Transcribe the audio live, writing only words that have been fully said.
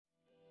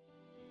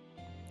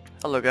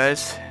Hello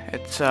guys,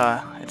 it's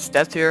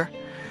Death here,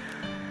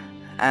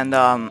 and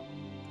I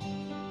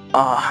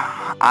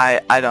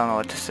don't know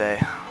what to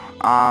say.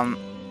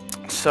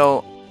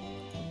 So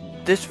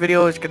this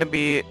video is gonna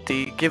be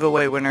the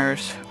giveaway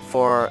winners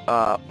for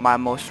my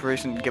most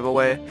recent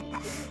giveaway.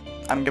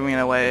 I'm giving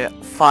away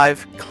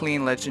 5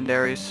 clean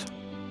legendaries.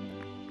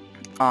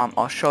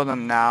 I'll show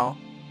them now.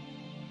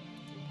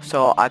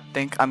 So I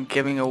think I'm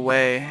giving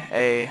away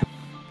a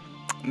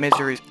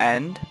Misery's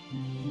End,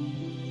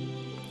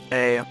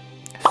 a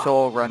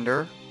Soul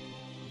Render,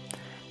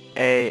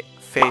 a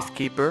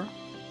Faithkeeper,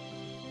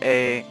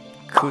 a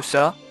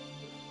Kusa,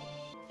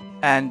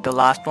 and the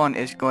last one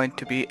is going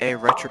to be a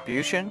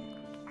Retribution.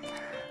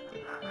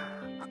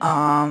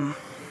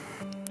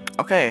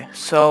 Okay,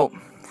 so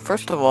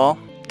first of all,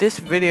 this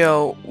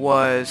video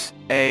was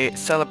a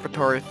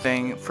celebratory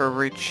thing for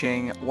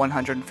reaching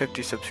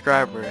 150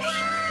 subscribers.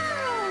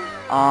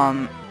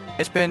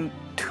 It's been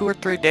 2 or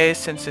 3 days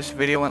since this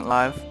video went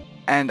live,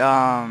 and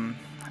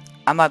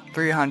I'm at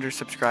 300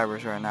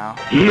 subscribers right now,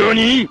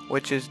 NANI?!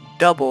 which is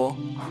double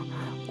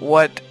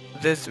what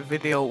this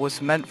video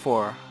was meant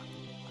for.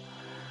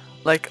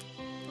 Like,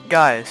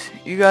 guys,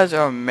 you guys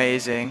are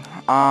amazing.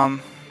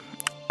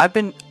 I've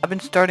been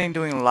starting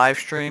doing live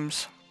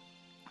streams,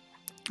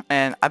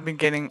 and I've been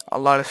getting a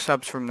lot of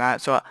subs from that,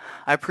 so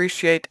I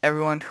appreciate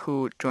everyone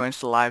who joins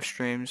the live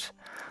streams.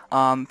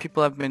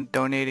 People have been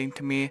donating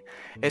to me.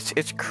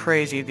 It's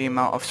crazy the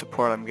amount of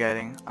support I'm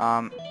getting,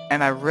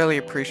 and I really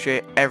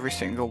appreciate every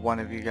single one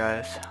of you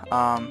guys.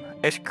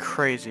 It's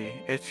crazy.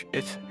 It's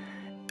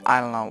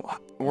I don't know,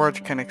 words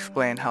can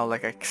explain how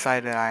like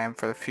excited I am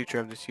for the future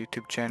of this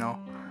YouTube channel.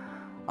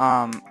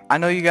 I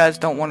know you guys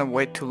don't want to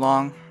wait too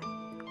long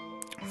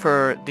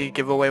for the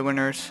giveaway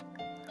winners,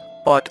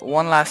 but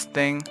one last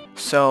thing.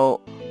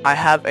 So I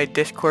have a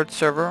Discord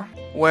server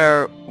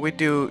where we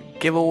do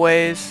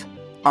giveaways.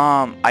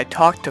 I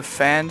talk to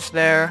fans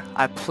there,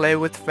 I play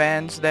with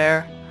fans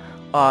there.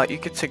 You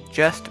could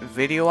suggest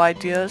video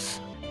ideas,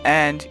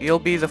 and you'll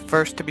be the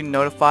first to be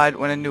notified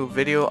when a new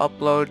video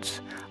uploads,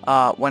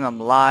 when I'm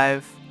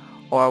live,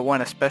 or when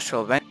a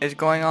special event is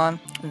going on.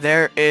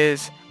 There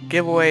is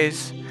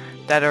giveaways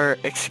that are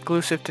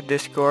exclusive to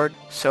Discord,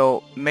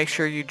 so make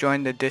sure you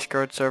join the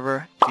Discord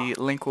server. The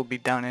link will be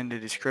down in the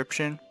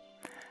description.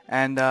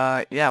 And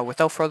yeah,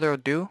 without further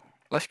ado,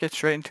 let's get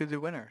straight into the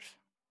winners.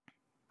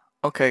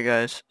 Okay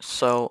guys,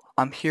 so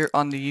I'm here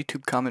on the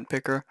YouTube comment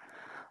picker,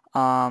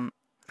 and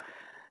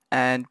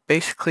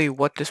basically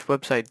what this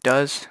website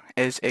does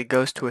is it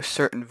goes to a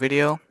certain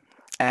video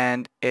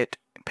and it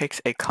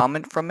picks a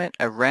comment from it,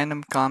 a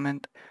random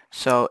comment.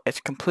 So it's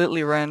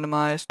completely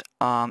randomized.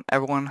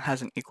 Everyone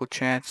has an equal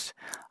chance.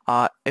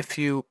 If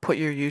you put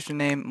your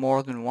username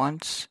more than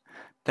once,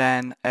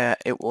 then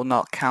it will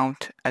not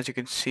count. As you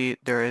can see,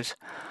 there is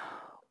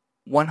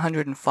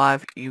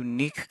 105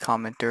 unique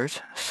commenters.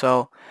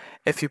 So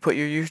if you put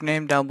your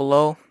username down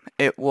below,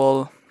 it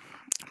will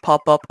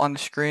pop up on the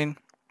screen.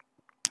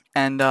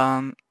 And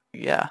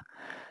yeah,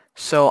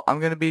 so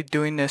I'm gonna be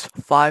doing this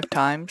 5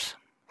 times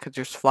because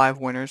there's 5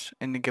 winners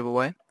in the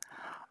giveaway.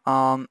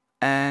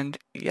 And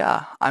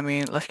yeah, I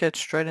mean, let's get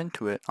straight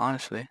into it,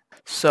 honestly.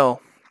 So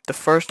the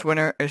first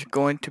winner is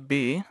going to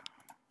be,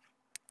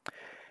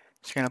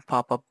 it's gonna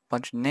pop up a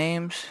bunch of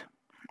names,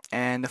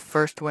 and the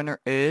first winner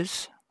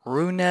is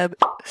Runeb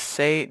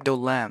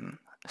Seydolem.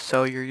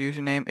 So your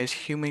username is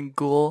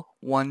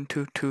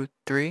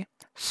HumanGhoul1223.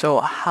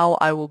 So how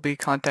I will be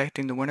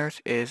contacting the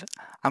winners is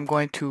I'm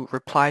going to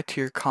reply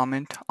to your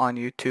comment on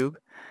YouTube,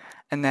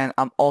 and then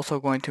I'm also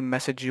going to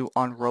message you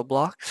on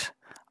Roblox.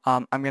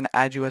 I'm going to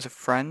add you as a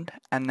friend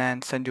and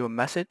then send you a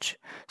message.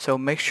 So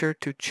make sure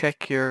to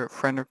check your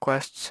friend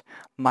requests.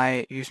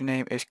 My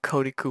username is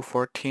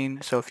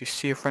CodyCoo14. So if you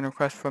see a friend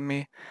request from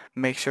me,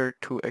 make sure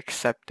to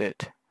accept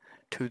it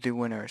to the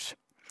winners.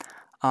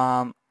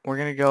 We're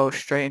going to go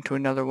straight into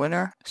another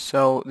winner.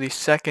 So the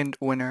second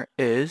winner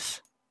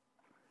is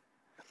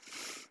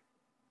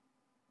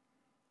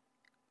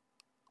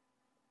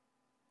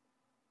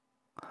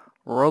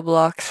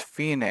ROBLOX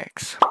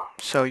Phoenix.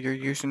 So your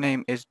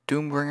username is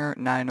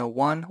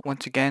Doombringer901.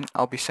 Once again,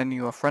 I'll be sending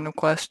you a friend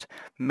request.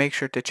 Make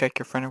sure to check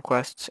your friend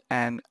requests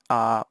and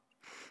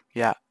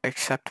yeah,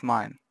 accept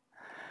mine.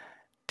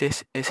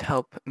 This is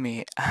help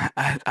me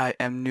as I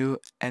am new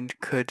and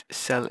could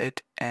sell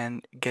it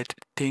and get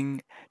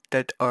things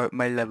that are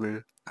my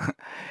level.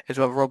 Is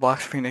what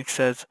ROBLOX Phoenix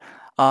says.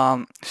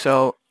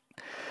 So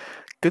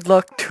good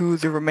luck to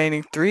the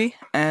remaining 3,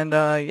 and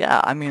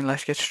yeah, I mean,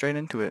 let's get straight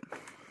into it.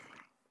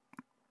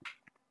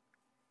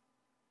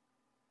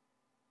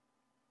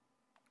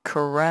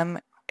 Karem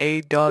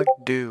A Dog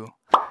Do.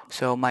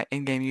 So my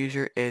in-game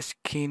user is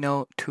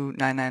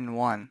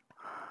Kino2991.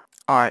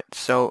 Alright,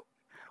 so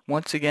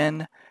once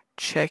again,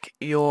 check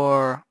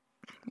your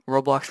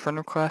Roblox friend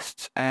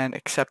requests and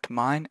accept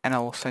mine, and I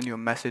will send you a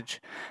message.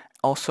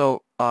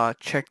 Also,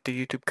 check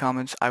the YouTube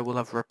comments. I will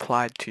have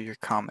replied to your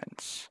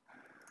comments.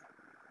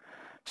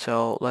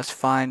 So let's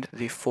find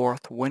the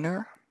 4th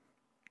winner.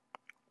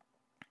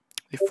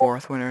 The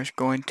fourth winner is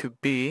going to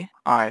be...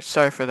 Alright,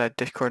 sorry for that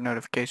Discord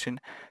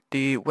notification.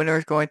 The winner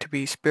is going to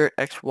be Spirit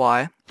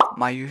XY.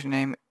 My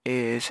username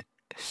is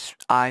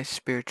I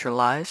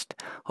Spiritualized.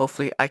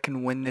 Hopefully I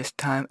can win this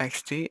time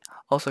XD.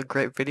 Also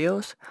great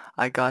videos.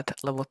 I got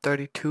level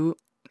 32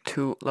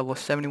 to level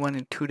 71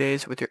 in 2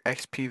 days with your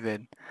XP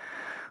vid.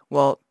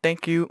 Well,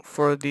 thank you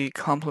for the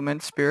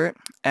compliment, Spirit,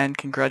 and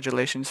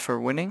congratulations for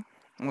winning.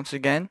 Once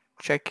again,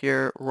 check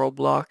your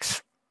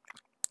Roblox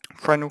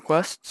friend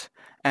requests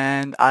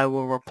and I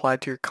will reply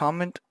to your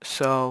comment,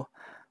 so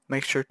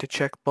make sure to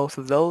check both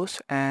of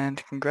those,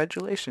 and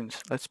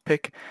congratulations. Let's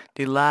pick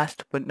the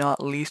last but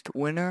not least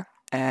winner,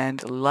 and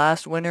the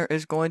last winner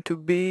is going to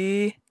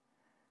be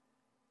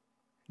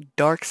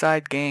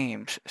Darkside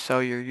Games. So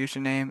your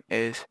username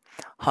is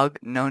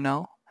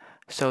HugNoNo,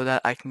 so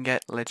that I can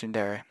get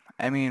legendary.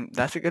 I mean,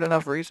 that's a good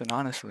enough reason,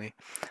 honestly.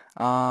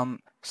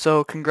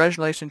 So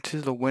congratulations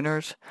to the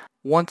winners.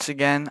 Once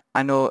again,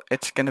 I know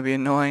it's gonna be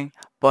annoying,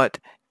 but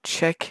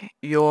check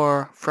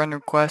your friend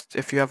requests.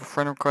 If you have a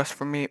friend request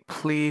from me,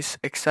 please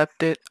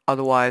accept it.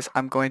 Otherwise,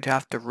 I'm going to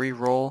have to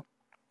re-roll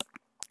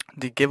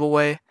the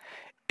giveaway.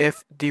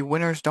 If the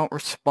winners don't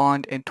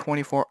respond in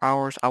 24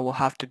 hours, I will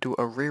have to do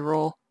a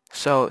re-roll.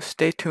 So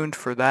stay tuned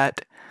for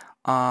that.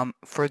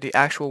 For the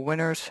actual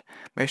winners,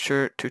 make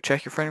sure to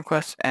check your friend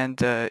requests and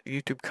the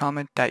YouTube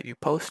comment that you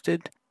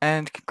posted.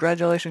 And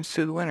congratulations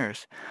to the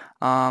winners.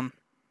 I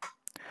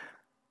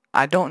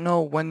don't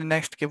know when the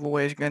next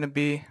giveaway is going to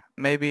be.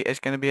 Maybe it's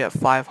going to be at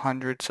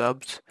 500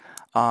 subs.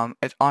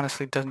 It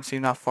honestly doesn't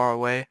seem that far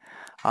away.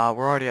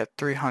 We're already at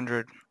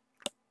 300.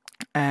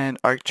 And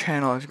our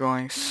channel is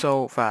growing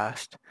so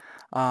fast.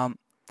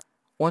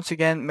 Once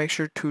again, make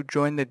sure to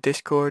join the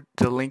Discord.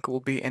 The link will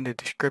be in the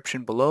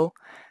description below.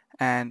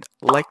 And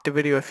like the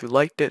video if you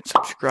liked it.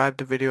 Subscribe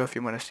to the video if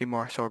you want to see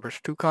more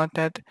SwordBurst 2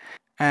 content.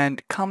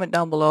 And comment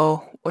down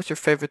below what's your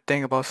favorite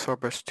thing about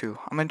SwordBurst 2.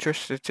 I'm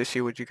interested to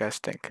see what you guys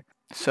think.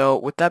 So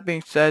with that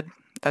being said,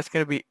 that's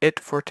going to be it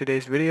for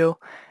today's video.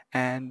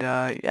 And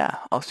yeah,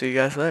 I'll see you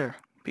guys later.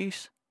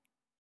 Peace.